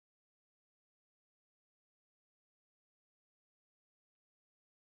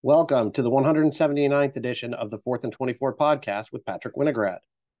Welcome to the 179th edition of the 4th and 24 podcast with Patrick Winograd.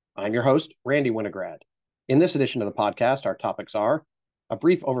 I'm your host, Randy Winograd. In this edition of the podcast, our topics are a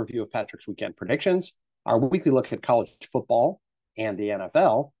brief overview of Patrick's weekend predictions, our weekly look at college football and the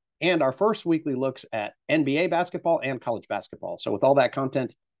NFL, and our first weekly looks at NBA basketball and college basketball. So with all that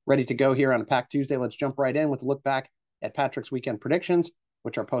content ready to go here on a packed Tuesday, let's jump right in with a look back at Patrick's weekend predictions,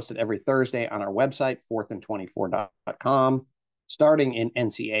 which are posted every Thursday on our website, 4thand24.com. Starting in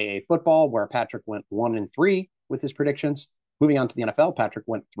NCAA football, where Patrick went 1-3 with his predictions. Moving on to the NFL, Patrick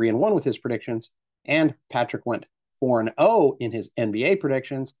went 3-1 with his predictions, and Patrick went 4-0 in his NBA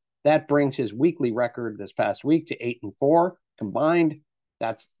predictions. That brings his weekly record this past week to 8-4 combined.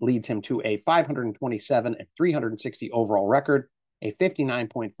 That leads him to a 527 and 360 overall record, a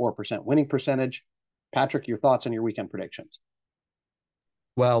 59.4% winning percentage. Patrick, your thoughts on your weekend predictions?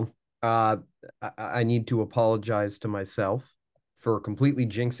 Well, I need to apologize to myself for completely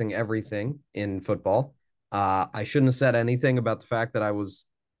jinxing everything in football. I shouldn't have said anything about the fact that I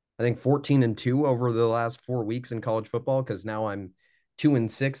think, 14-2 over the last 4 weeks in college football, because now I'm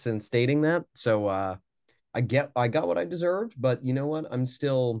 2-6 in stating that. So I got what I deserved, but you know what? I'm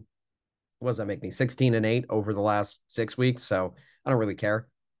still, what does that make me? 16-8 over the last 6 weeks. So I don't really care.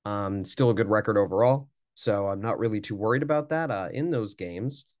 Still a good record overall. So I'm not really too worried about that. In those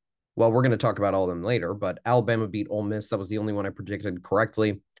games, well, we're going to talk about all of them later, but Alabama beat Ole Miss. That was the only one I predicted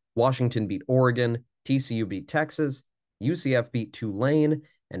correctly. Washington beat Oregon. TCU beat Texas. UCF beat Tulane.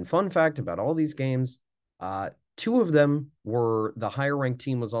 And fun fact about all these games, two of them were the higher ranked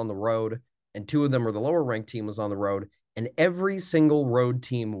team was on the road, and two of them were the lower ranked team was on the road. And every single road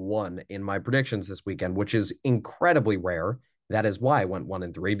team won in my predictions this weekend, which is incredibly rare. That is why I went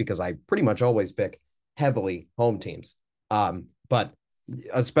 1-3, because I pretty much always pick heavily home teams. But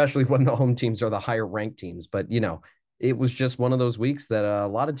especially when the home teams are the higher ranked teams. But, it was just one of those weeks that a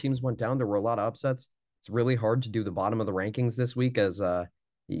lot of teams went down. There were a lot of upsets. It's really hard to do the bottom of the rankings this week, as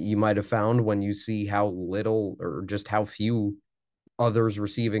you might have found when you see how little or just how few others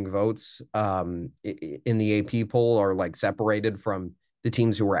receiving votes in the AP poll are like separated from the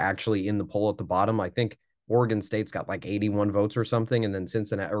teams who were actually in the poll at the bottom. I think Oregon State's got like 81 votes or something, and then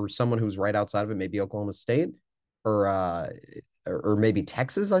Cincinnati, or someone who's right outside of it, maybe Oklahoma State, or maybe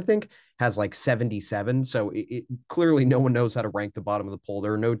Texas, I think, has like 77. So clearly no one knows how to rank the bottom of the poll.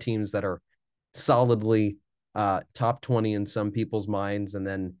 There are no teams that are solidly top 20 in some people's minds, and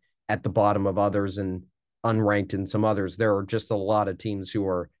then at the bottom of others and unranked in some others. There are just a lot of teams who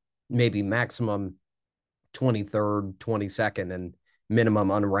are maybe maximum 23rd, 22nd, and minimum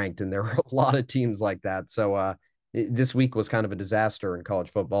unranked. And there are a lot of teams like that. So this week was kind of a disaster in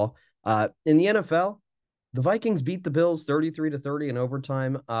college football. In the NFL, the Vikings beat the Bills 33-30 in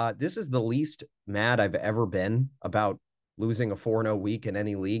overtime. This is the least mad I've ever been about losing a 4-0 week in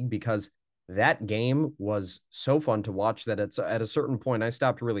any league, because that game was so fun to watch that it's at a certain point I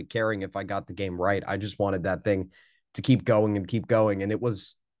stopped really caring if I got the game right. I just wanted that thing to keep going and keep going. And it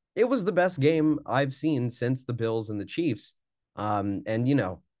was the best game I've seen since the Bills and the Chiefs. And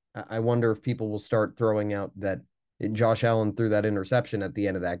I wonder if people will start throwing out that Josh Allen threw that interception at the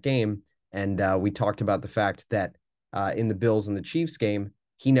end of that game. And we talked about the fact that in the Bills and the Chiefs game,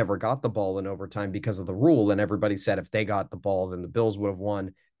 he never got the ball in overtime because of the rule. And everybody said if they got the ball, then the Bills would have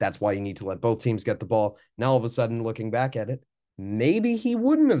won. That's why you need to let both teams get the ball. Now, all of a sudden, looking back at it, maybe he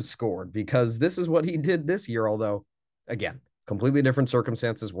wouldn't have scored, because this is what he did this year. Although, again, completely different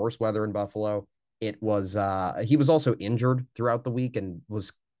circumstances, worse weather in Buffalo. It was he was also injured throughout the week and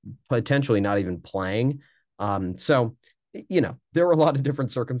was potentially not even playing. So there were a lot of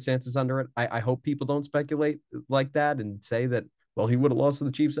different circumstances under it. I hope people don't speculate like that and say that, well, he would have lost to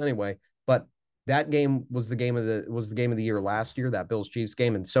the Chiefs anyway. But that game was the game of the year last year, that Bills Chiefs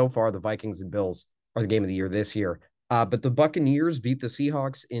game, and so far the Vikings and Bills are the game of the year this year. But the Buccaneers beat the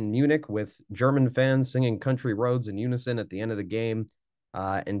Seahawks in Munich with German fans singing "Country Roads" in unison at the end of the game,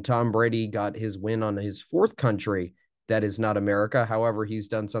 and Tom Brady got his win on his fourth country that is not America. However, he's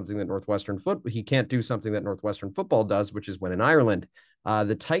done something that he can't do something that Northwestern football does, which is win in Ireland.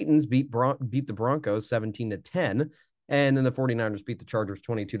 The Titans beat the Broncos 17-10, and then the 49ers beat the Chargers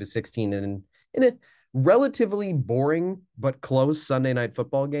 22-16 in a relatively boring but close Sunday night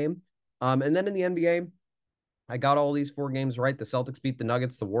football game. And then in the NBA, I got all these four games right. The Celtics beat the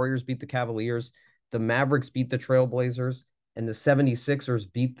Nuggets, the Warriors beat the Cavaliers, the Mavericks beat the Trailblazers, and the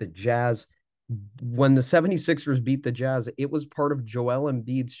 76ers beat the Jazz. When the 76ers beat the Jazz, it was part of Joel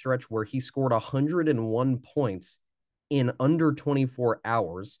Embiid's stretch where he scored 101 points in under 24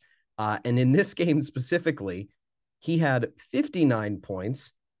 hours. And in this game specifically, he had 59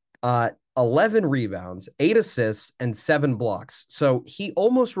 points, 11 rebounds, 8 assists, and 7 blocks. So he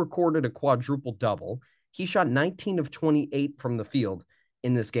almost recorded a quadruple double. He shot 19 of 28 from the field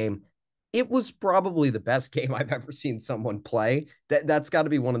in this game. It was probably the best game I've ever seen someone play. That's got to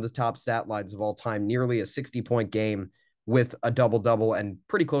be one of the top stat lines of all time. Nearly a 60-point game with a double-double and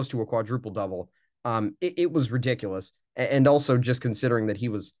pretty close to a quadruple double. It was ridiculous. And also just considering that he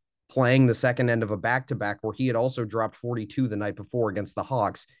was playing the second end of a back-to-back where he had also dropped 42 the night before against the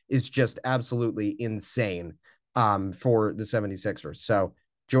Hawks is just absolutely insane for the 76ers. So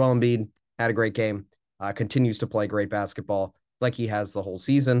Joel Embiid had a great game, continues to play great basketball like he has the whole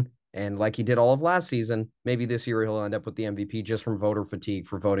season. And like he did all of last season, maybe this year he'll end up with the MVP just from voter fatigue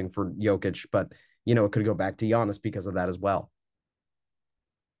for voting for Jokic. But, it could go back to Giannis because of that as well.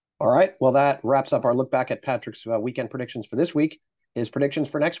 All right. Well, that wraps up our look back at Patrick's weekend predictions for this week. His predictions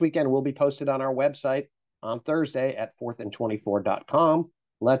for next weekend will be posted on our website on Thursday at 4thand24.com.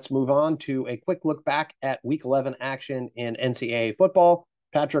 Let's move on to a quick look back at Week 11 action in NCAA football.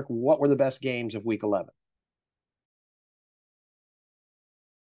 Patrick, what were the best games of Week 11?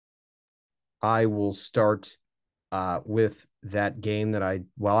 I will start with that game a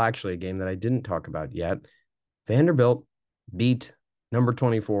game that I didn't talk about yet. Vanderbilt beat number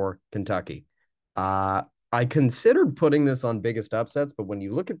 24, Kentucky. I considered putting this on biggest upsets, but when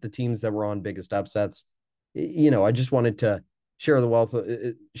you look at the teams that were on biggest upsets, I just wanted to share the wealth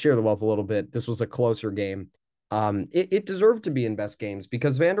a little bit. This was a closer game. It deserved to be in best games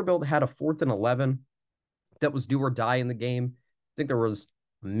because Vanderbilt had a 4th and 11 that was do or die in the game. I think there was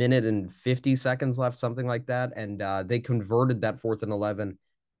a minute and 50 seconds left, something like that. And they converted that 4th and 11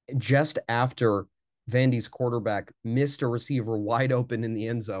 just after Vandy's quarterback missed a receiver wide open in the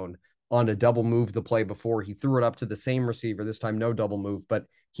end zone on a double move the play before. He threw it up to the same receiver, this time no double move, but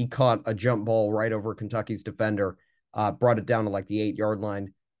he caught a jump ball right over Kentucky's defender, brought it down to like the 8-yard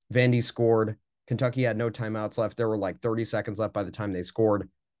line. Vandy scored. Kentucky had no timeouts left. There were like 30 seconds left by the time they scored.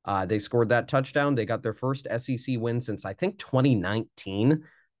 They scored that touchdown. They got their first SEC win since I think 2019.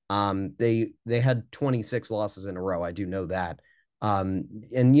 They had 26 losses in a row. I do know that.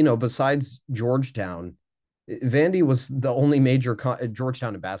 And besides Georgetown, Vandy was the only major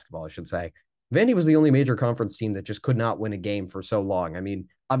Georgetown in basketball, I should say. Vandy was the only major conference team that just could not win a game for so long. I mean,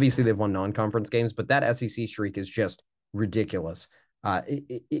 obviously they've won non-conference games, but that SEC streak is just ridiculous.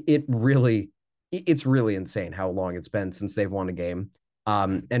 It's really insane how long it's been since they've won a game.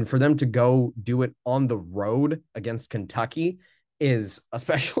 And for them to go do it on the road against Kentucky is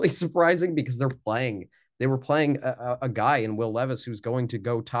especially surprising because they were playing a guy in Will Levis who's going to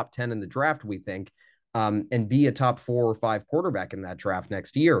go top 10 in the draft, we think, and be a top 4 or 5 quarterback in that draft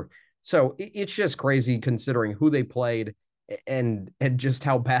next year. So it's just crazy considering who they played and just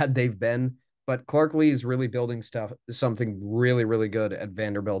how bad they've been. But Clark Lee is really building something really, really good at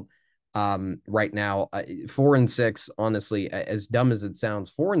Vanderbilt right now. 4-6, honestly, as dumb as it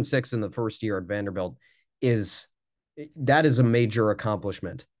sounds, 4-6 in the first year at Vanderbilt is a major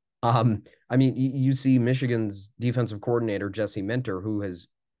accomplishment. I mean, you see Michigan's defensive coordinator, Jesse Minter, who has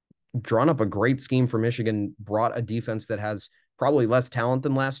drawn up a great scheme for Michigan, brought a defense that has probably less talent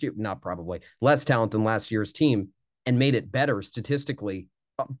than last year's team, and made it better statistically,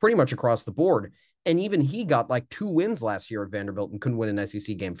 pretty much across the board. And even he got like 2 wins last year at Vanderbilt and couldn't win an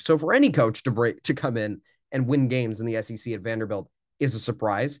SEC game. So for any coach to come in and win games in the SEC at Vanderbilt is a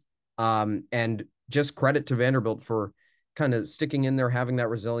surprise. And just credit to Vanderbilt for kind of sticking in there, having that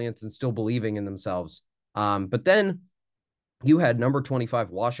resilience and still believing in themselves. But then you had number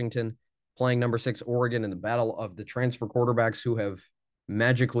 25 Washington playing number 6 Oregon in the battle of the transfer quarterbacks who have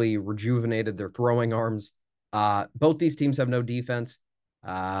magically rejuvenated their throwing arms. Both these teams have no defense.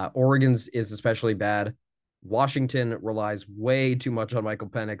 Oregon's is especially bad. Washington relies way too much on Michael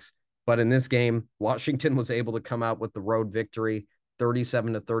Penix, but in this game, Washington was able to come out with the road victory,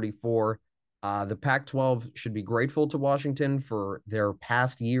 37-34. The Pac-12 should be grateful to Washington for their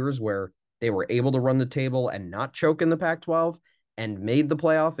past years where they were able to run the table and not choke in the Pac-12 and made the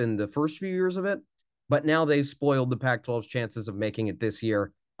playoff in the first few years of it. But now they've spoiled the Pac-12's chances of making it this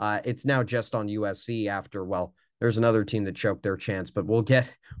year. It's now just on USC after, there's another team that choked their chance, but we'll get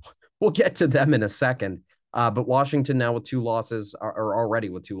to them in a second. But Washington now with 2 losses, are already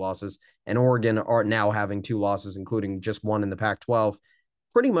with 2 losses, and Oregon are now having 2 losses, including just one in the Pac-12.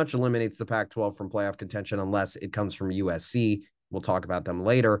 Pretty much eliminates the Pac-12 from playoff contention unless it comes from USC. We'll talk about them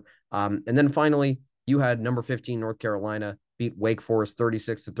later. And then finally, you had number 15 North Carolina beat Wake Forest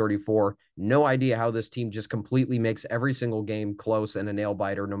 36-34. No idea how this team just completely makes every single game close and a nail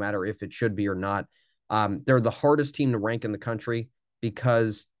biter, no matter if it should be or not. They're the hardest team to rank in the country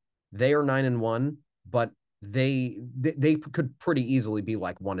because they are 9-1, but they could pretty easily be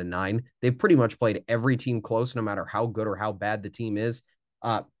like 1-9. They've pretty much played every team close, no matter how good or how bad the team is.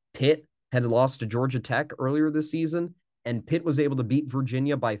 Pitt had lost to Georgia Tech earlier this season, and Pitt was able to beat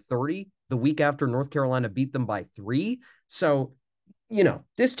Virginia by 30 the week after North Carolina beat them by 3. So,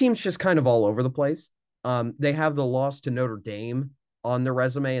 this team's just kind of all over the place. They have the loss to Notre Dame on their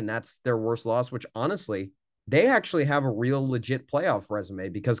resume, and that's their worst loss, which honestly, they actually have a real legit playoff resume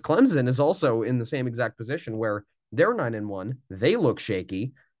because Clemson is also in the same exact position where they're 9-1. They look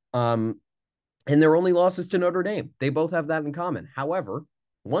shaky. And their only losses to Notre Dame. They both have that in common. However,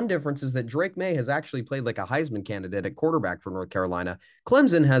 one difference is that Drake May has actually played like a Heisman candidate at quarterback for North Carolina.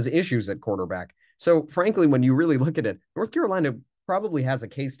 Clemson has issues at quarterback. So, frankly, when you really look at it, North Carolina probably has a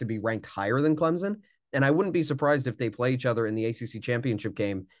case to be ranked higher than Clemson. And I wouldn't be surprised if they play each other in the ACC championship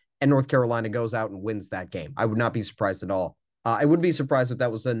game and North Carolina goes out and wins that game. I would not be surprised at all. I would be surprised if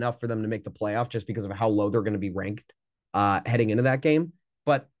that was enough for them to make the playoff just because of how low they're going to be ranked heading into that game.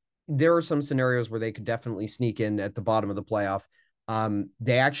 But there are some scenarios where they could definitely sneak in at the bottom of the playoff.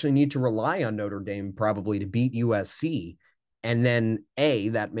 They actually need to rely on Notre Dame probably to beat USC. And then A,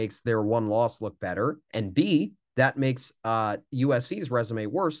 that makes their one loss look better. And B, that makes USC's resume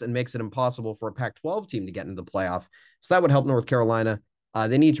worse and makes it impossible for a Pac-12 team to get into the playoff. So that would help North Carolina.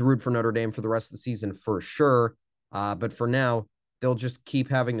 They need to root for Notre Dame for the rest of the season for sure. But for now, they'll just keep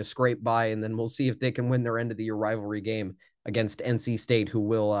having to scrape by, and then we'll see if they can win their end of the year rivalry game against NC State, who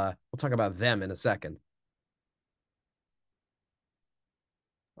we'll talk about them in a second.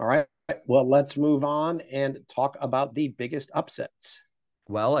 All right. Well, let's move on and talk about the biggest upsets.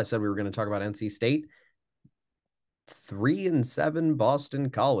 Well, I said we were going to talk about NC State. 3-7 Boston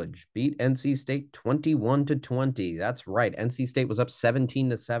College beat NC State 21-20. That's right. NC State was up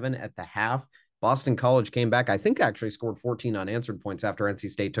 17-7 at the half. Boston College came back. I think actually scored 14 unanswered points after NC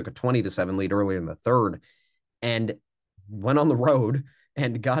State took a 20-7 lead early in the third, and went on the road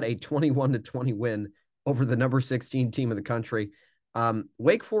and got a 21-20 win over the number 16 team in the country.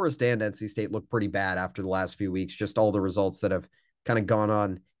 Wake Forest and NC State look pretty bad after the last few weeks. Just all the results that have kind of gone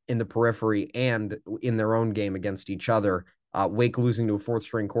on in the periphery and in their own game against each other. Wake losing to a fourth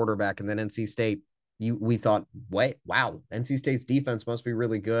string quarterback, and then NC State, we thought, wow, NC State's defense must be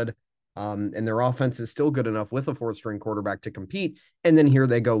really good. And their offense is still good enough with a fourth string quarterback to compete. And then here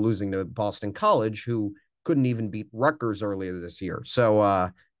they go losing to Boston College, who couldn't even beat Rutgers earlier this year.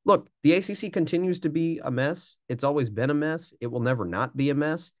 So, look, the ACC continues to be a mess. It's always been a mess. It will never not be a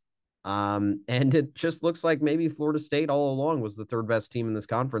mess. And it just looks like maybe Florida State all along was the third best team in this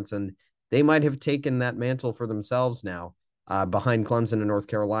conference, and they might have taken that mantle for themselves now, behind Clemson and North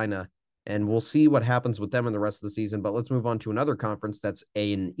Carolina. And we'll see what happens with them in the rest of the season. But let's move on to another conference that's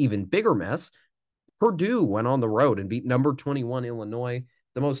an even bigger mess. Purdue went on the road and beat number 21 Illinois,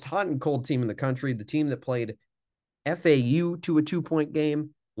 the most hot and cold team in the country, the team that played FAU to a 2-point game,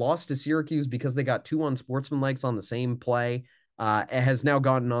 lost to Syracuse because they got 2 unsportsmanlikes on the same play, has now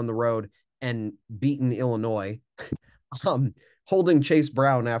gotten on the road and beaten Illinois, holding Chase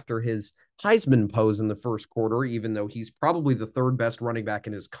Brown after his Heisman pose in the first quarter, even though he's probably the third best running back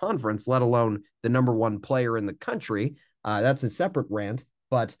in his conference, let alone the number 1 player in the country. That's a separate rant.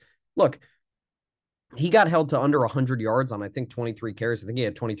 But look, he got held to under 100 yards on, I think, 23 carries. I think he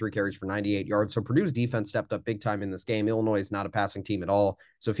had 23 carries for 98 yards. So Purdue's defense stepped up big time in this game. Illinois is not a passing team at all.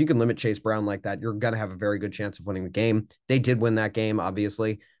 So if you can limit Chase Brown like that, you're going to have a very good chance of winning the game. They did win that game,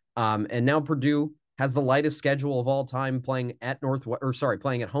 obviously. And now Purdue has the lightest schedule of all time, playing at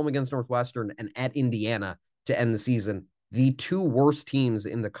playing at home against Northwestern and at Indiana to end the season. The 2 worst teams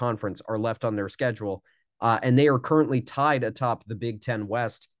in the conference are left on their schedule. And they are currently tied atop the Big Ten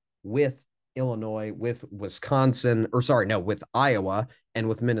West with Illinois, with with Iowa and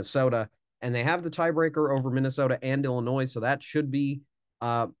with Minnesota. And they have the tiebreaker over Minnesota and Illinois. So that should be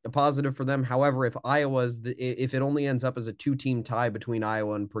a positive for them. However, if if it only ends up as a 2-team tie between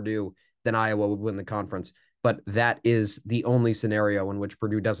Iowa and Purdue, then Iowa would win the conference. But that is the only scenario in which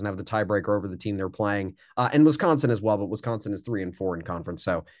Purdue doesn't have the tiebreaker over the team they're playing. And Wisconsin as well, but Wisconsin is 3-4 in conference,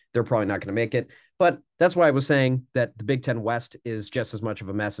 so they're probably not going to make it. But that's why I was saying that the Big Ten West is just as much of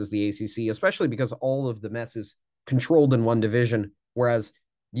a mess as the ACC, especially because all of the mess is controlled in one division, whereas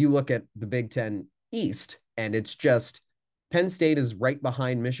you look at the Big Ten East, and it's just Penn State is right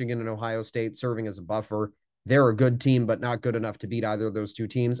behind Michigan and Ohio State, serving as a buffer. They're a good team, but not good enough to beat either of those 2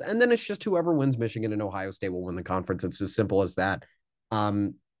 teams. And then it's just whoever wins Michigan and Ohio State will win the conference. It's as simple as that.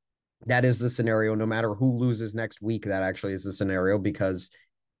 That is the scenario. No matter who loses next week, that actually is the scenario, because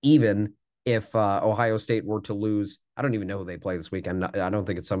even if Ohio State were to lose, I don't even know who they play this weekend. I don't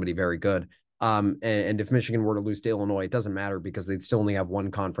think it's somebody very good. And if Michigan were to lose to Illinois, it doesn't matter because they'd still only have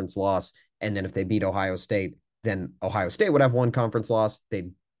one conference loss. And then if they beat Ohio State, then Ohio State would have one conference loss.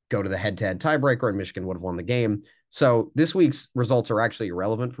 They'd go to the head-to-head tiebreaker, and Michigan would have won the game. So this week's results are actually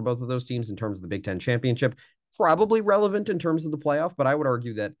irrelevant for both of those teams in terms of the Big Ten championship. Probably relevant in terms of the playoff, but I would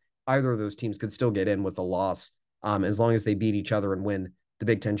argue that either of those teams could still get in with a loss as long as they beat each other and win the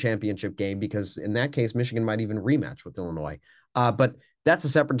Big Ten championship game, because in that case, Michigan might even rematch with Illinois. But that's a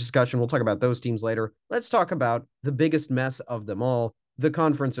separate discussion. We'll talk about those teams later. Let's talk about the biggest mess of them all, the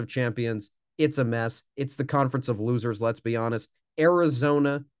Conference of Champions. It's a mess. It's the Conference of Losers, let's be honest.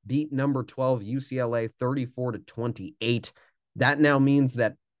 Arizona beat number 12 UCLA 34-28. That now means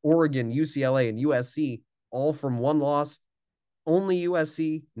that Oregon, UCLA, and USC all from one loss. Only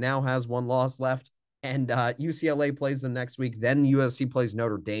USC now has one loss left, and UCLA plays them next week. Then USC plays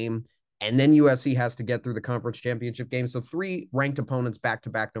Notre Dame, and then USC has to get through the conference championship game. So 3 ranked opponents back to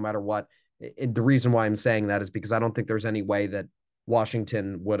back, no matter what. The reason why I'm saying that is because I don't think there's any way that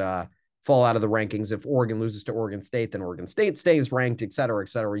Washington would fall out of the rankings. If Oregon loses to Oregon State, then Oregon State stays ranked, et cetera, et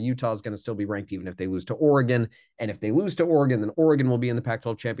cetera. Utah is going to still be ranked even if they lose to Oregon. And if they lose to Oregon, then Oregon will be in the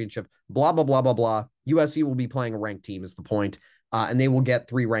Pac-12 championship, blah, blah, blah, blah, blah. USC will be playing a ranked team is the point. And they will get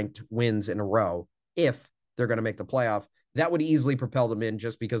 3 ranked wins in a row if they're going to make the playoff. That would easily propel them in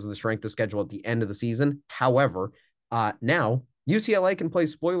just because of the strength of schedule at the end of the season. However, now UCLA can play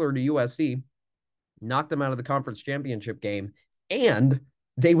spoiler to USC, knock them out of the conference championship game, and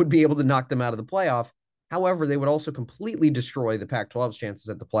they would be able to knock them out of the playoff. However, they would also completely destroy the Pac-12's chances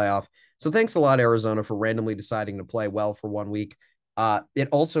at the playoff. So thanks a lot, Arizona, for randomly deciding to play well for 1 week. It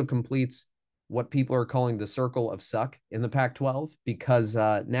also completes what people are calling the circle of suck in the Pac-12, because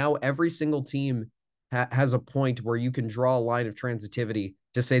now every single team has a point where you can draw a line of transitivity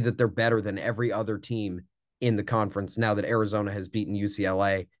to say that they're better than every other team in the conference now that Arizona has beaten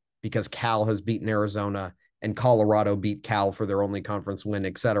UCLA, because Cal has beaten Arizona and Colorado beat Cal for their only conference win,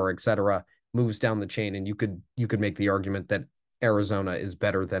 et cetera, moves down the chain. And you could make the argument that Arizona is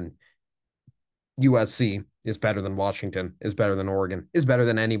better than USC, is better than Washington, is better than Oregon, is better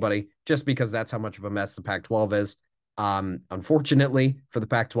than anybody, just because that's how much of a mess the Pac-12 is. Unfortunately for the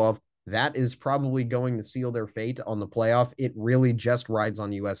Pac-12, that is probably going to seal their fate on the playoff. It really just rides on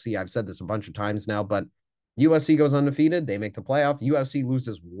USC. I've said this a bunch of times now, but USC goes undefeated, they make the playoff. USC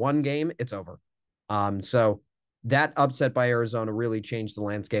loses 1 game, it's over. So that upset by Arizona really changed the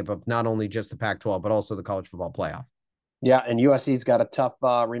landscape of not only just the Pac-12, but also the college football playoff. Yeah, and USC's got a tough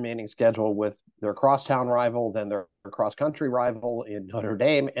remaining schedule with their crosstown rival, then their cross-country rival in Notre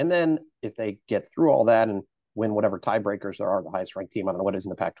Dame. And then if they get through all that and win whatever tiebreakers there are, the highest ranked team, I don't know what is in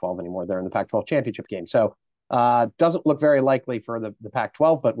the Pac-12 anymore, they're in the Pac-12 championship game. So doesn't look very likely for the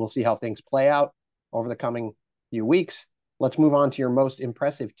Pac-12, but we'll see how things play out over the coming few weeks. Let's move on to your most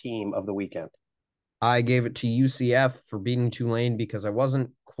impressive team of the weekend. I gave it to UCF for beating Tulane because I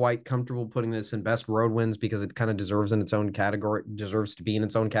wasn't quite comfortable putting this in best road wins because it kind of deserves in its own category, deserves to be in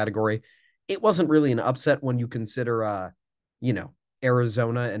its own category. It wasn't really an upset when you consider,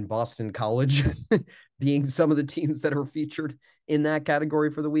 Arizona and Boston College being some of the teams that are featured in that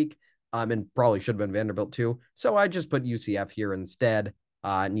category for the week. And probably should have been Vanderbilt too. So I just put UCF here instead.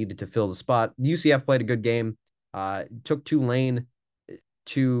 Needed to fill the spot. UCF played a good game. Took Tulane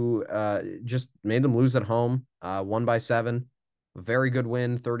to just made them lose at home. Won by 7. Very good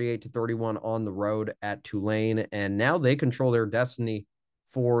win, 38-31 on the road at Tulane. And now they control their destiny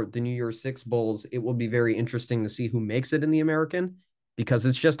for the New Year's Six Bowls. It will be very interesting to see who makes it in the American, because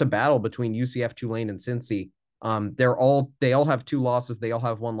it's just a battle between UCF, Tulane, and Cincy. They all have 2 losses. They all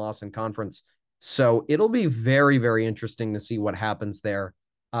have 1 loss in conference. So it'll be very, very interesting to see what happens there.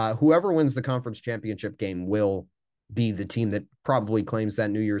 Whoever wins the conference championship game will be the team that probably claims that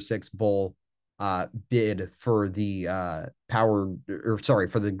New Year's Six Bowl bid for the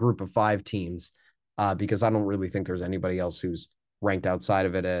for the group of 5 teams, because I don't really think there's anybody else who's ranked outside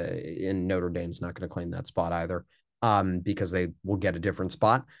of it. And Notre Dame's not going to claim that spot either, because they will get a different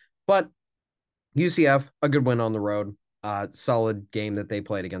spot. But UCF, a good win on the road, solid game that they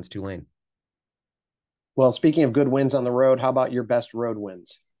played against Tulane. Well, speaking of good wins on the road, how about your best road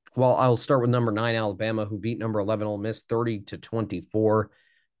wins? Well, I'll start with number 9, Alabama, who beat number 11, Ole Miss, 30-24.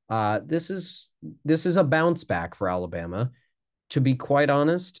 This is a bounce back for Alabama. To be quite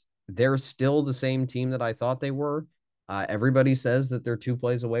honest, they're still the same team that I thought they were. Everybody says that they're 2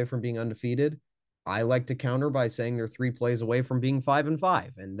 plays away from being undefeated. I like to counter by saying they're 3 plays away from being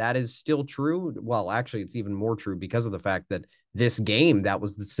 5-5, and that is still true. Well, actually, it's even more true because of the fact that this game, that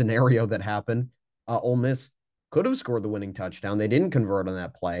was the scenario that happened. Ole Miss could have scored the winning touchdown. They didn't convert on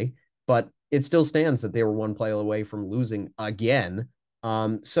that play, but it still stands that they were 1 play away from losing again.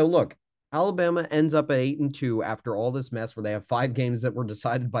 So look, Alabama ends up at 8-2 after all this mess where they have 5 games that were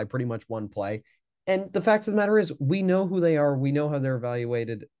decided by pretty much one play. And the fact of the matter is, we know who they are. We know how they're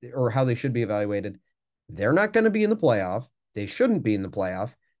evaluated or how they should be evaluated. They're not going to be in the playoff. They shouldn't be in the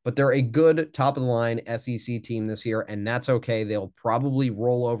playoff, but they're a good top of the line SEC team this year, and that's okay. They'll probably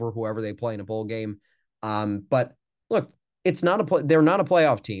roll over whoever they play in a bowl game. But look, it's not they're not a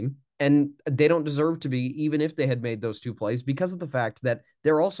playoff team, and they don't deserve to be, even if they had made those 2 plays, because of the fact that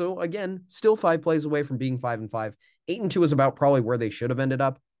they're also, again, still 5 plays away from being 5-5. 8-2 is about probably where they should have ended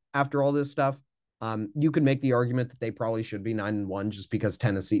up after all this stuff. You could make the argument that they probably should be 9-1 just because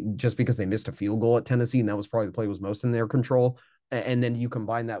they missed a field goal at Tennessee, and that was probably the play was most in their control. And then you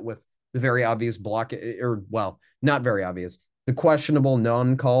combine that with the very obvious block, or well, not very obvious, the questionable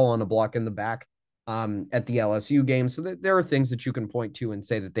non-call on a block in the back at the LSU game. So there are things that you can point to and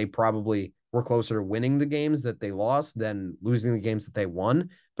say that they probably were closer to winning the games that they lost than losing the games that they won.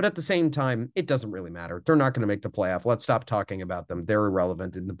 But at the same time, it doesn't really matter. They're not going to make the playoff. Let's stop talking about them. They're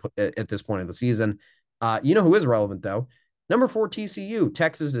irrelevant at this point of the season. You know who is relevant, though? Number 4, TCU.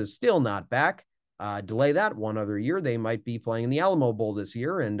 Texas is still not back. Delay that one other year. They might be playing in the Alamo Bowl this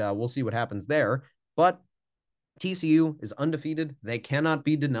year, and we'll see what happens there. But TCU is undefeated. They cannot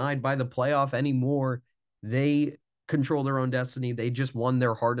be denied by the playoff anymore. They control their own destiny. They just won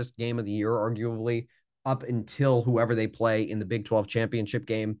their hardest game of the year, arguably, up until whoever they play in the Big 12 championship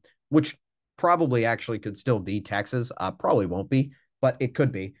game, which probably actually could still be Texas. Probably won't be, but it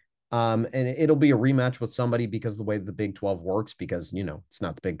could be. And it'll be a rematch with somebody because of the way the Big 12 works, because, it's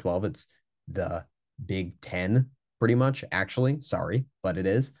not the Big 12, it's the Big 10, pretty much, actually. Sorry, but it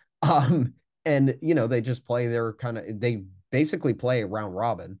is. And, they just play they basically play a round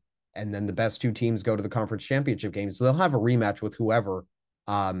robin, and then the best 2 teams go to the conference championship game. So they'll have a rematch with whoever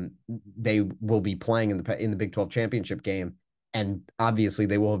they will be playing in the Big 12 championship game. And obviously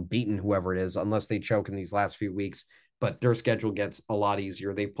they will have beaten whoever it is unless they choke in these last few weeks, but their schedule gets a lot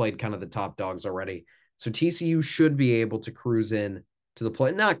easier. They've played kind of the top dogs already. So TCU should be able to cruise in to the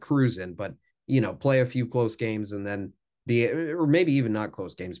play, not cruise in, but, play a few close games and then or maybe even not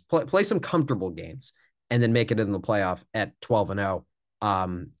close games, play some comfortable games and then make it in the playoff at 12-0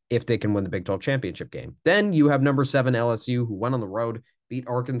 if they can win the Big 12 championship game. Then you have number 7 LSU, who went on the road, beat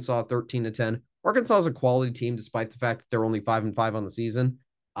Arkansas 13-10. Arkansas is a quality team despite the fact that they're only 5-5 on the season.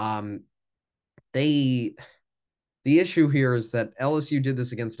 The issue here is that LSU did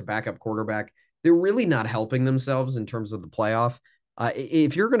this against a backup quarterback. They're really not helping themselves in terms of the playoff.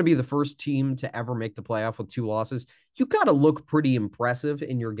 If you're going to be the first team to ever make the playoff with 2 losses, you got to look pretty impressive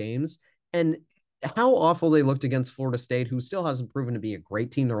in your games. And how awful they looked against Florida State, who still hasn't proven to be a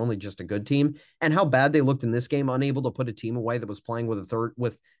great team. They're only just a good team. And how bad they looked in this game, unable to put a team away that was playing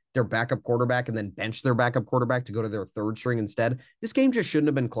with their backup quarterback and then bench their backup quarterback to go to their 3rd string instead. This game just shouldn't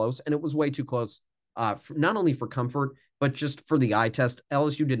have been close, and it was way too close, not only for comfort, but just for the eye test.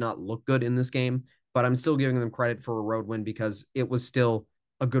 LSU did not look good in this game, but I'm still giving them credit for a road win because it was still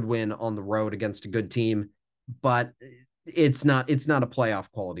a good win on the road against a good team. But it's not a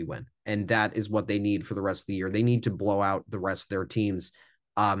playoff quality win, and that is what they need for the rest of the year. They need to blow out the rest of their teams,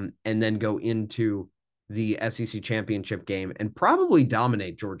 and then go into the SEC championship game and probably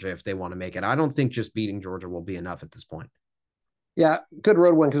dominate Georgia if they want to make it. I don't think just beating Georgia will be enough at this point. Yeah, good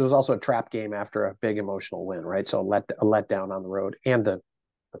road win because it was also a trap game after a big emotional win, right? So a letdown on the road, and the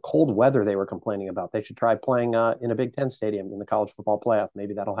cold weather they were complaining about. They should try playing in a Big Ten stadium in the college football playoff.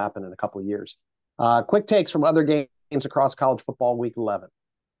 Maybe that'll happen in a couple of years. Quick takes from other games across college football week 11.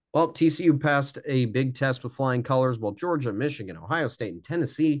 Well, TCU passed a big test with flying colors, while Georgia, Michigan, Ohio State, and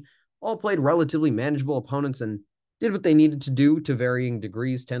Tennessee all played relatively manageable opponents and did what they needed to do to varying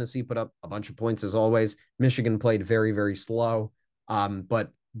degrees. Tennessee put up a bunch of points as always. Michigan played very, very slow,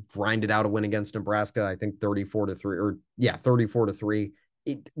 but grinded out a win against Nebraska, I think 34-3, 34-3.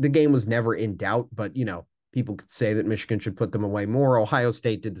 The game was never in doubt, but, people could say that Michigan should put them away more. Ohio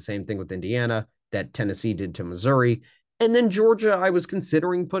State did the same thing with Indiana that Tennessee did to Missouri. And then Georgia, I was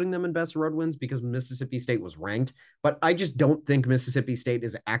considering putting them in best road wins because Mississippi State was ranked, but I just don't think Mississippi State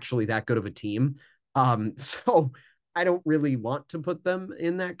is actually that good of a team. So I don't really want to put them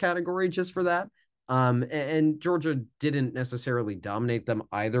in that category just for that. And Georgia didn't necessarily dominate them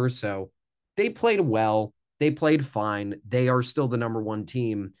either. So they played well. They played fine. They are still the number 1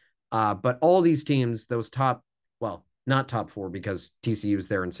 team. But all these teams, those not top 4 because TCU is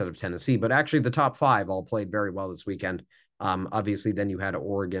there instead of Tennessee, but actually the top 5 all played very well this weekend. Obviously, then you had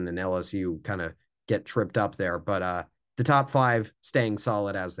Oregon and LSU kind of get tripped up there, but the top 5 staying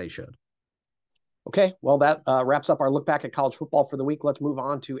solid as they should. Okay, well, that wraps up our look back at college football for the week. Let's move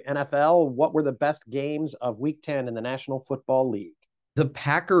on to NFL. What were the best games of week 10 in the National Football League? The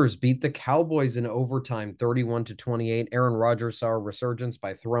Packers beat the Cowboys in overtime 31-28. Aaron Rodgers saw a resurgence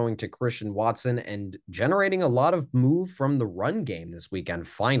by throwing to Christian Watson and generating a lot of move from the run game this weekend,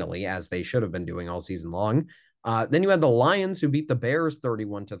 finally, as they should have been doing all season long. Then you had the Lions, who beat the Bears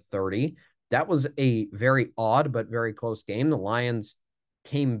 31-30. That was a very odd but very close game. The Lions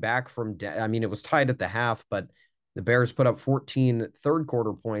came back from, it was tied at the half, but the Bears put up 14 third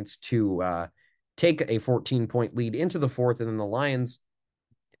quarter points to take a 14-point lead into the fourth, and then the Lions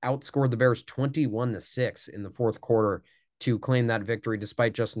outscored the Bears 21-6 in the fourth quarter to claim that victory,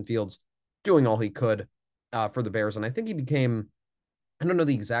 despite Justin Fields doing all he could for the Bears. And I think he became, I don't know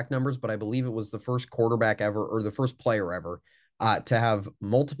the exact numbers, but I believe it was the first quarterback ever, or the first player ever, to have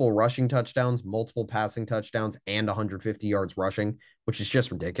multiple rushing touchdowns, multiple passing touchdowns, and 150 yards rushing, which is just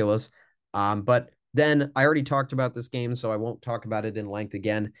ridiculous. But then I already talked about this game, so I won't talk about it in length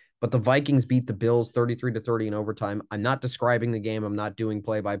again. But the Vikings beat the Bills 33-30 in overtime. I'm not describing the game. I'm not doing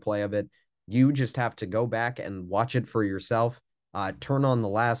play-by-play of it. You just have to go back and watch it for yourself. Turn on the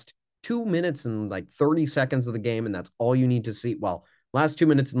last 2 minutes and like 30 seconds of the game, and that's all you need to see. Well, last 2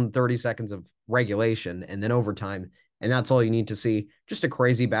 minutes and 30 seconds of regulation and then overtime, and that's all you need to see. Just a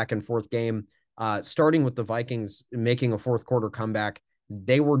crazy back and forth game, starting with the Vikings making a fourth quarter comeback.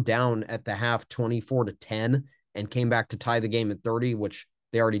 They were down at the half 24-10 and came back to tie the game at 30, which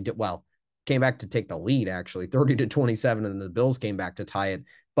they already did. Well, came back to take the lead, actually, 30-27, and the Bills came back to tie it.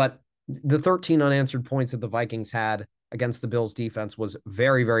 But the 13 unanswered points that the Vikings had against the Bills defense was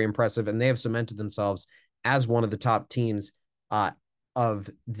very, very impressive, and they have cemented themselves as one of the top teams of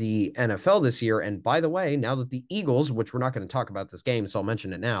the NFL this year. And by the way, now that the Eagles, which we're not going to talk about this game, so I'll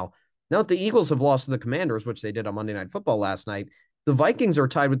mention it now that the Eagles have lost to the Commanders, which they did on Monday Night Football last night, the Vikings are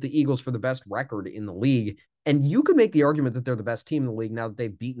tied with the Eagles for the best record in the league. And you could make the argument that they're the best team in the league now that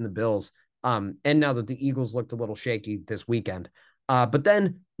they've beaten the Bills. And now that the Eagles looked a little shaky this weekend. But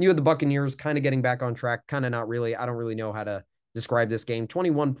then you had the Buccaneers kind of getting back on track, kind of not really. I don't really know how to describe this game.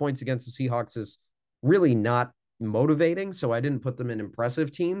 21 points against the Seahawks is really not motivating. So I didn't put them in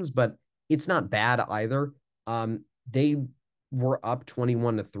impressive teams, but it's not bad either. They were up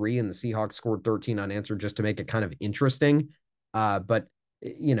 21-3 and the Seahawks scored 13 unanswered just to make it kind of interesting. But,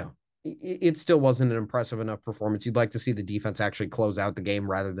 it still wasn't an impressive enough performance. You'd like to see the defense actually close out the game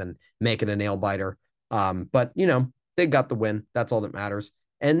rather than make it a nail biter. But, they got the win. That's all that matters.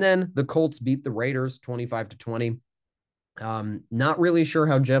 And then the Colts beat the Raiders 25-20. Not really sure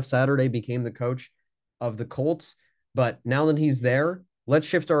how Jeff Saturday became the coach of the Colts, but now that he's there, let's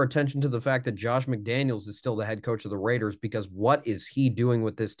shift our attention to the fact that Josh McDaniels is still the head coach of the Raiders, because what is he doing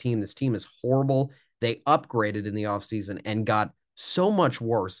with this team? This team is horrible. They upgraded in the offseason and got so much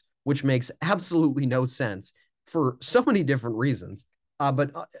worse, which makes absolutely no sense for so many different reasons.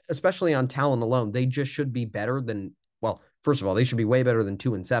 But especially on talent alone, they just should be better than, well, first of all, they should be way better than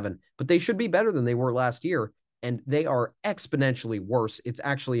 2-7, but they should be better than they were last year. And they are exponentially worse. It's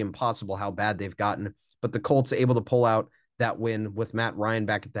actually impossible how bad they've gotten. But the Colts are able to pull out that win with Matt Ryan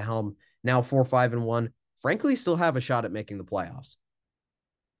back at the helm. Now 4-5-1. Frankly, still have a shot at making the playoffs.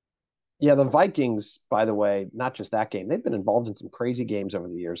 Yeah, the Vikings, by the way, not just that game, they've been involved in some crazy games over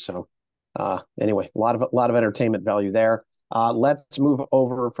the years. So anyway, a lot of entertainment value there. Let's move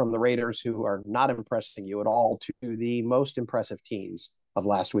over from the Raiders, who are not impressing you at all, to the most impressive teams of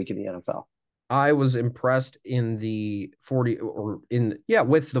last week in the NFL. I was impressed in the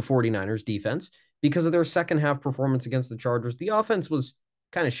with the 49ers defense because of their second half performance against the Chargers. The offense was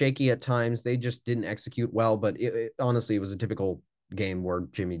kind of shaky at times. They just didn't execute well, but honestly, it was a typical game where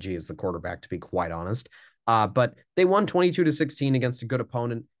Jimmy G is the quarterback, to be quite honest. But they won 22-16 against a good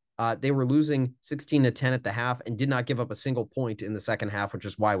opponent. They were losing 16-10 at the half and did not give up a single point in the second half, which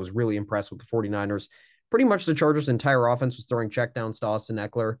is why I was really impressed with the 49ers. Pretty much the Chargers' entire offense was throwing checkdowns to Austin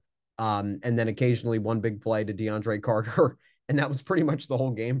Eckler, and then occasionally one big play to DeAndre Carter. And that was pretty much the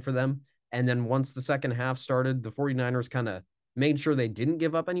whole game for them. And then once the second half started, the 49ers kind of made sure they didn't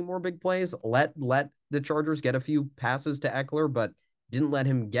give up any more big plays, let the Chargers get a few passes to Eckler, but didn't let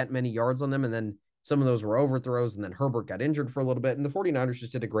him get many yards on them. And then some of those were overthrows, and then Herbert got injured for a little bit. And the 49ers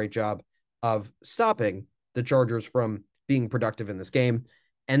just did a great job of stopping the Chargers from being productive in this game.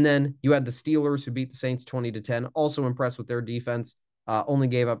 And then you had the Steelers, who beat the Saints 20-10, also impressed with their defense, only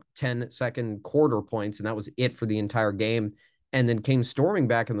gave up 10 second quarter points, and that was it for the entire game. And then came storming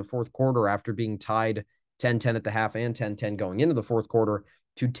back in the fourth quarter after being tied 10-10 at the half and 10-10 going into the fourth quarter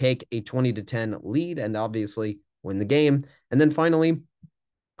to take a 20-10 lead and obviously win the game. And then finally,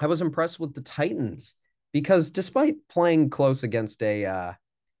 I was impressed with the Titans, because despite playing close against a,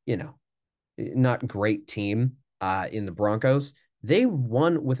 not great team in the Broncos, they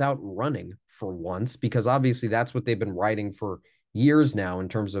won without running for once, because obviously that's what they've been riding for years now in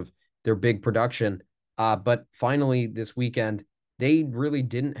terms of their big production. But finally, this weekend, they really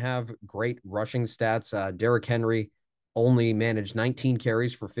didn't have great rushing stats. Derrick Henry only managed 19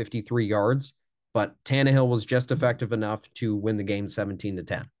 carries for 53 yards, but Tannehill was just effective enough to win the game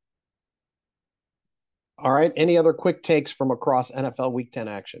 17-10. All right. Any other quick takes from across NFL Week 10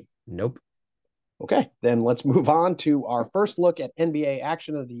 action? Nope. Okay, then let's move on to our first look at NBA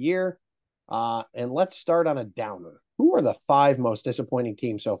action of the year. And let's start on a downer. Who are the 5 most disappointing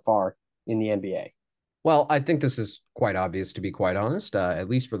teams so far in the NBA? Well, I think this is quite obvious, to be quite honest, at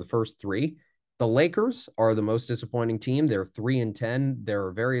least for the first 3. The Lakers are the most disappointing team. They're 3-10. There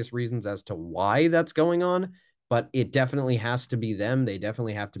are various reasons as to why that's going on, but it definitely has to be them. They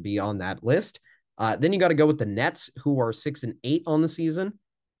definitely have to be on that list. Then you got to go with the Nets, who are 6-8 on the season.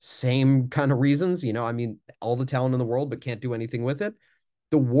 Same kind of reasons, I mean, all the talent in the world, but can't do anything with it.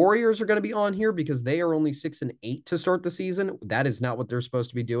 The Warriors are going to be on here because they are only 6-8 to start the season. That is not what they're supposed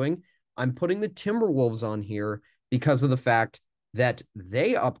to be doing. I'm putting the Timberwolves on here because of the fact that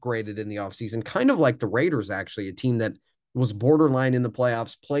they upgraded in the offseason, kind of like the Raiders, actually, a team that was borderline in the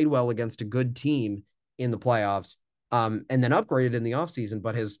playoffs, played well against a good team in the playoffs, and then upgraded in the offseason,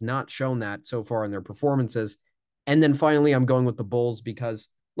 but has not shown that so far in their performances. And then finally, I'm going with the Bulls because,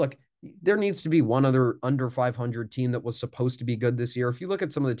 look, there needs to be one other under 500 team that was supposed to be good this year. If you look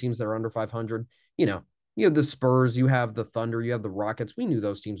at some of the teams that are under 500, you have the Spurs, you have the Thunder, you have the Rockets. We knew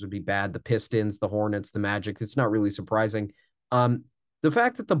those teams would be bad. The Pistons, the Hornets, the Magic. It's not really surprising. The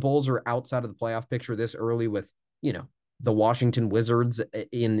fact that the Bulls are outside of the playoff picture this early with, the Washington Wizards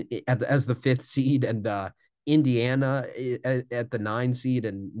as the 5th seed and Indiana at the 9 seed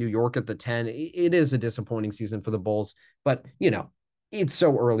and New York at the 10, it is a disappointing season for the Bulls. But, it's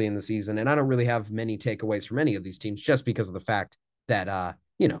so early in the season, and I don't really have many takeaways from any of these teams just because of the fact that,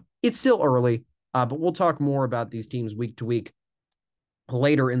 it's still early. But we'll talk more about these teams week to week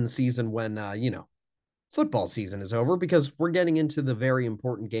later in the season when, football season is over, because we're getting into the very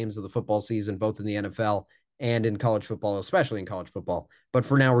important games of the football season, both in the NFL and in college football, especially in college football. But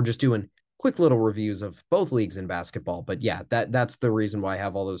for now, we're just doing quick little reviews of both leagues in basketball. But yeah, that's the reason why I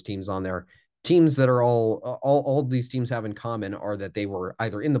have all those teams on there. Teams that are all these teams have in common are that they were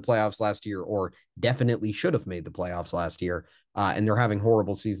either in the playoffs last year or definitely should have made the playoffs last year. And they're having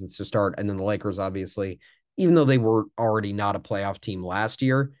horrible seasons to start. And then the Lakers, obviously, even though they were already not a playoff team last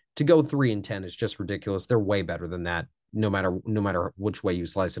year, to go 3-10 is just ridiculous. They're way better than that, no matter which way you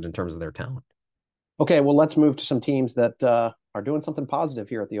slice it in terms of their talent. Okay, well, let's move to some teams that are doing something positive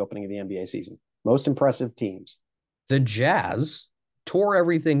here at the opening of the NBA season. Most impressive teams. The Jazz tore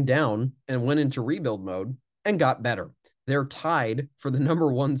everything down and went into rebuild mode and got better. They're tied for the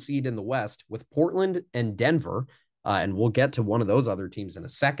number 1 seed in the West with Portland and Denver. And we'll get to one of those other teams in a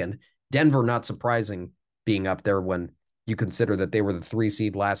second. Denver, not surprising, being up there when you consider that they were the 3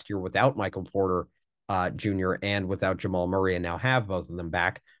 seed last year without Michael Porter Jr. and without Jamal Murray, and now have both of them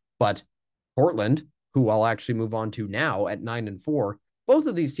back. But Portland, who I'll actually move on to now at 9-4, both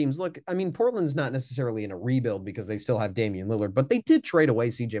of these teams, look, I mean, Portland's not necessarily in a rebuild because they still have Damian Lillard, but they did trade away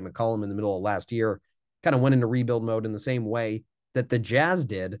CJ McCollum in the middle of last year, kind of went into rebuild mode in the same way that the Jazz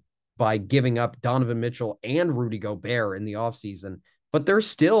did by giving up Donovan Mitchell and Rudy Gobert in the offseason. But they're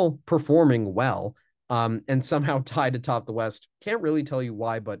still performing well, and somehow tied atop the West. Can't really tell you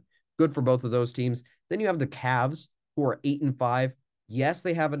why, but good for both of those teams. Then you have the Cavs, who are 8-5. Yes,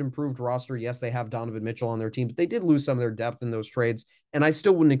 they have an improved roster. Yes, they have Donovan Mitchell on their team, but they did lose some of their depth in those trades. And I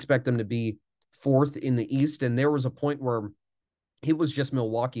still wouldn't expect them to be 4th in the East. And there was a point where it was just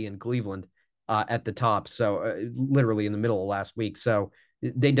Milwaukee and Cleveland at the top. So literally in the middle of last week. So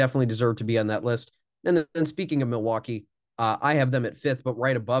they definitely deserve to be on that list. And then speaking of Milwaukee, I have them at 5th, but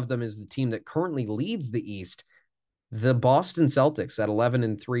right above them is the team that currently leads the East, the Boston Celtics at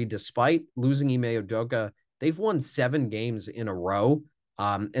 11-3. Despite losing Ime Udoka, they've won 7 games in a row,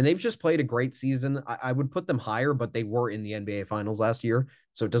 and they've just played a great season. I would put them higher, but they were in the NBA Finals last year,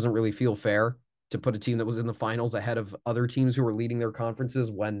 so it doesn't really feel fair to put a team that was in the finals ahead of other teams who were leading their conferences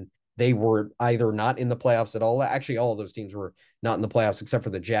when they were either not in the playoffs at all. Actually, all of those teams were not in the playoffs except for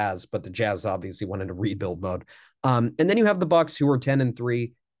the Jazz, but the Jazz obviously went into rebuild mode. And then you have the Bucks, who are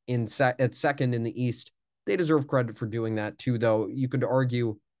 10-3 at second in the East. They deserve credit for doing that too, though. You could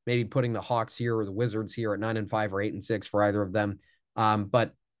argue maybe putting the Hawks here or the Wizards here at 9-5 or 8-6 for either of them.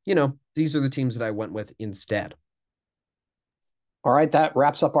 But these are the teams that I went with instead. All right, that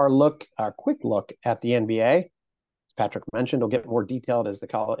wraps up our quick look at the NBA. As Patrick mentioned, it'll get more detailed as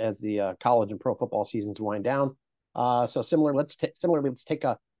the college and pro football seasons wind down. So similarly, let's take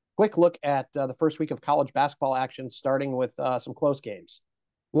a quick look at the first week of college basketball action, starting with some close games.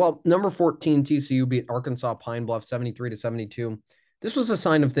 Well, number 14 TCU beat Arkansas Pine Bluff 73-72. This was a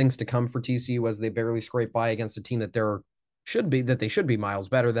sign of things to come for TCU as they barely scraped by against a team they should be miles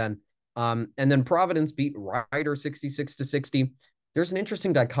better than. And then Providence beat Rider 66-60. There's an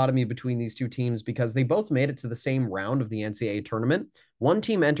interesting dichotomy between these two teams because they both made it to the same round of the NCAA tournament. One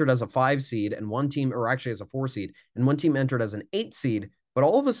team entered as a 5 seed and one team, or actually as a 4 seed, and one team entered as an 8 seed. But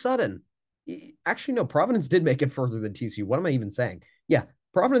all of a sudden, actually, no, Providence did make it further than TCU. What am I even saying? Yeah,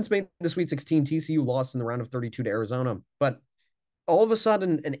 Providence made the Sweet 16. TCU lost in the round of 32 to Arizona. But all of a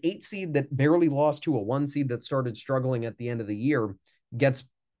sudden, an 8 seed that barely lost to a 1 seed that started struggling at the end of the year gets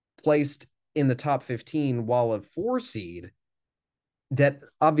placed in the top 15, while a 4 seed that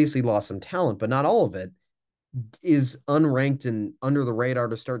obviously lost some talent, but not all of it, is unranked and under the radar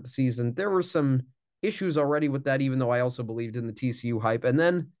to start the season. There were some issues already with that, even though I also believed in the TCU hype. And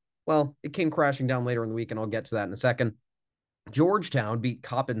then, well, it came crashing down later in the week, and I'll get to that in a second. Georgetown beat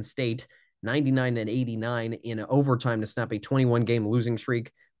Coppin State 99-89 in overtime to snap a 21-game losing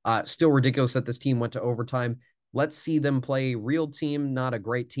streak. Still ridiculous that this team went to overtime. Let's see them play a real team, not a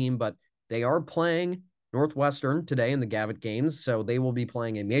great team, but they are playing Northwestern today in the Gavitt games, so they will be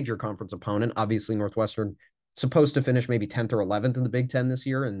playing a major conference opponent. Obviously, Northwestern supposed to finish maybe 10th or 11th in the Big Ten this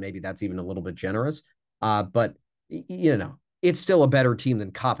year, and maybe that's even a little bit generous. But, it's still a better team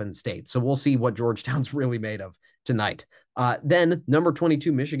than Coppin State, so we'll see what Georgetown's really made of tonight. Then number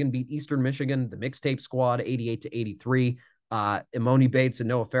 22, Michigan beat Eastern Michigan, the mixtape squad, 88-83. Imoni Bates and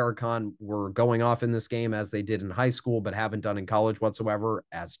Noah Farrakhan were going off in this game as they did in high school, but haven't done in college whatsoever,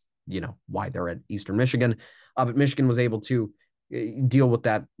 as why they're at Eastern Michigan. But Michigan was able to deal with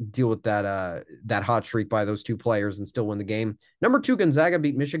that hot streak by those two players and still win the game. Number 2, Gonzaga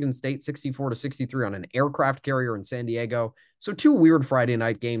beat Michigan State 64-63 on an aircraft carrier in San Diego. So 2 weird Friday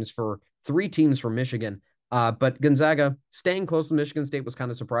night games for 3 teams from Michigan. But Gonzaga staying close to Michigan State was kind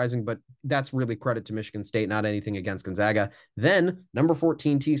of surprising, but that's really credit to Michigan State, not anything against Gonzaga. Then number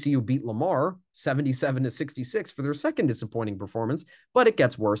 14 TCU beat Lamar 77-66 for their second disappointing performance, but it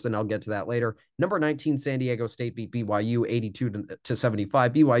gets worse, and I'll get to that later. Number 19 San Diego State beat BYU 82-75.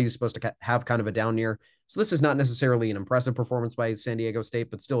 BYU is supposed to have kind of a down year, so this is not necessarily an impressive performance by San Diego State,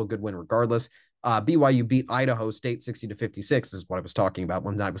 but still a good win regardless. BYU beat Idaho State 60-56. This is what I was talking about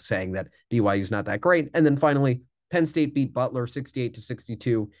when I was saying that BYU is not that great. And then finally, Penn State beat Butler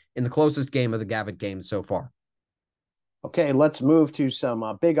 68-62 in the closest game of the Gavitt games so far. Okay, let's move to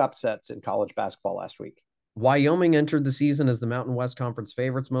some big upsets in college basketball last week. Wyoming entered the season as the Mountain West Conference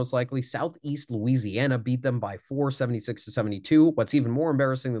favorites, most likely. Southeast Louisiana beat them by 4, 76-72. What's even more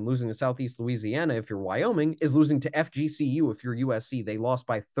embarrassing than losing to Southeast Louisiana, if you're Wyoming, is losing to FGCU if you're USC. They lost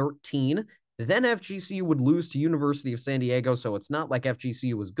by 13. Then FGCU would lose to University of San Diego, so it's not like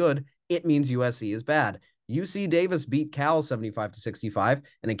FGCU was good. It means USC is bad. UC Davis beat Cal 75-65.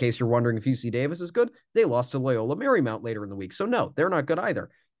 And in case you're wondering if UC Davis is good, they lost to Loyola Marymount later in the week. So no, they're not good either.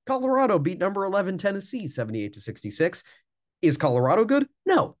 Colorado beat number 11 Tennessee 78-66. Is Colorado good?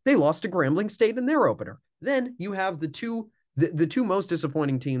 No, they lost to Grambling State in their opener. Then you have the two most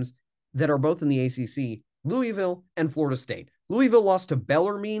disappointing teams that are both in the ACC, Louisville and Florida State. Louisville lost to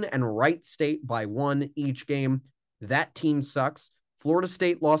Bellarmine and Wright State by 1 each game. That team sucks. Florida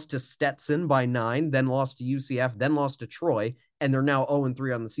State lost to Stetson by 9, then lost to UCF, then lost to Troy, and they're now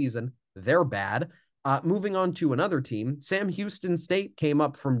 0-3 on the season. They're bad. Moving on to another team, Sam Houston State came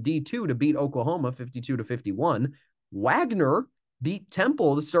up from D2 to beat Oklahoma 52-51. Wagner beat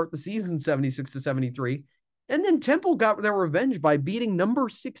Temple to start the season 76-73. And then Temple got their revenge by beating number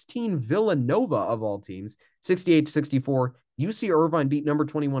 16 Villanova, of all teams, 68-64. UC Irvine beat number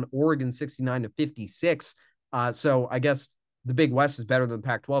 21 Oregon 69-56. So I guess the Big West is better than the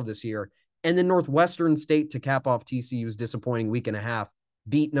Pac-12 this year. And then Northwestern State, to cap off TCU's disappointing week and a half,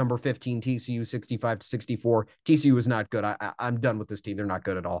 beat number 15 TCU 65-64. TCU is not good. I'm done with this team. They're not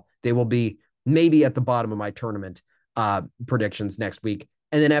good at all. They will be maybe at the bottom of my tournament predictions next week.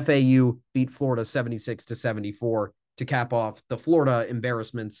 And then FAU beat Florida 76-74 to cap off the Florida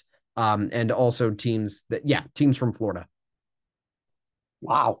embarrassments, and also teams from Florida.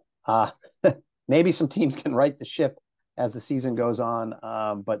 Wow. Maybe some teams can right the ship as the season goes on.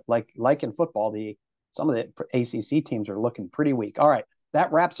 But like in football, some of the ACC teams are looking pretty weak. All right.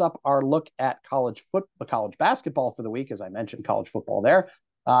 That wraps up our look at college basketball for the week. As I mentioned, college football there.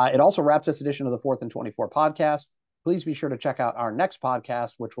 It also wraps this edition of the 4th and 24 podcast. Please be sure to check out our next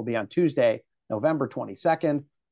podcast, which will be on Tuesday, November 22nd.